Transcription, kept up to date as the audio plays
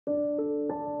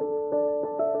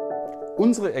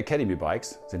Unsere Academy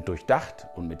Bikes sind durchdacht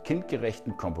und mit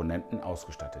kindgerechten Komponenten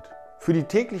ausgestattet. Für die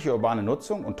tägliche urbane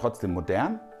Nutzung und trotzdem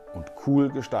modern und cool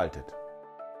gestaltet.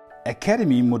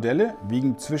 Academy-Modelle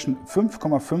wiegen zwischen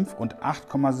 5,5 und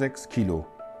 8,6 Kilo,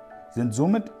 sind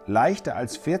somit leichter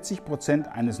als 40%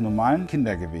 eines normalen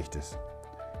Kindergewichtes.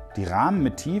 Die Rahmen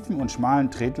mit tiefen und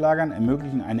schmalen Tretlagern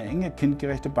ermöglichen eine enge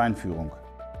kindgerechte Beinführung.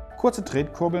 Kurze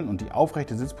Tretkurbeln und die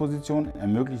aufrechte Sitzposition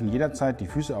ermöglichen jederzeit die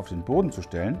Füße auf den Boden zu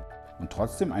stellen und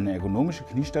trotzdem eine ergonomische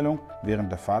Kniestellung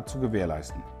während der Fahrt zu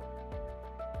gewährleisten.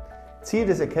 Ziel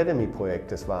des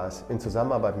Academy-Projektes war es, in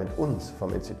Zusammenarbeit mit uns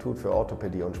vom Institut für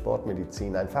Orthopädie und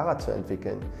Sportmedizin ein Fahrrad zu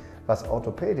entwickeln, was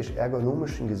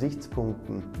orthopädisch-ergonomischen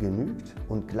Gesichtspunkten genügt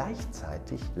und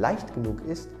gleichzeitig leicht genug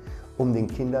ist, um den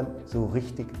Kindern so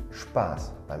richtig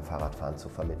Spaß beim Fahrradfahren zu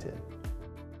vermitteln.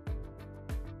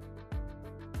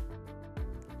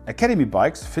 Academy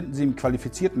Bikes finden Sie im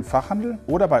qualifizierten Fachhandel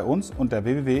oder bei uns unter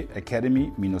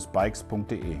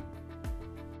www.academy-bikes.de.